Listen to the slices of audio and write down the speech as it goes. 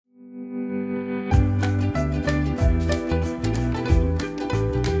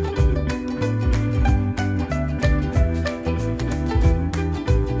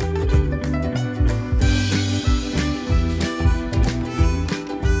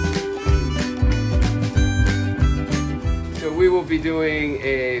be doing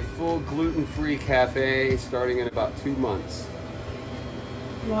a full gluten-free cafe starting in about 2 months.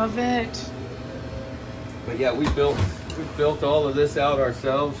 Love it. But yeah, we built all of this out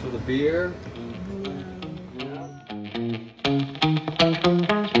ourselves for the beer.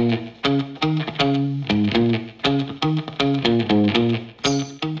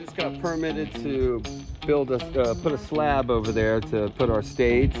 Just got permitted to build put a slab over there to put our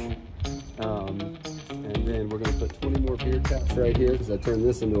stage. And then we're going to put 20 more beer taps right here because I turned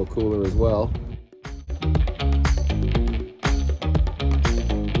this into a cooler as well.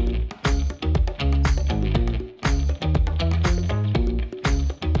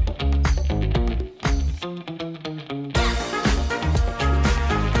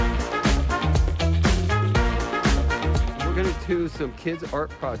 Do some kids art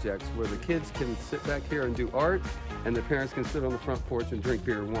projects where the kids can sit back here and do art and the parents can sit on the front porch and drink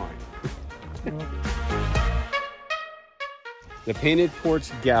beer and wine. The Painted Porch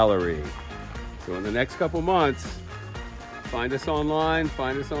Gallery. So in the next couple months, find us online,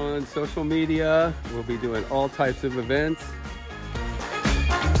 find us on social media. We'll be doing all types of events.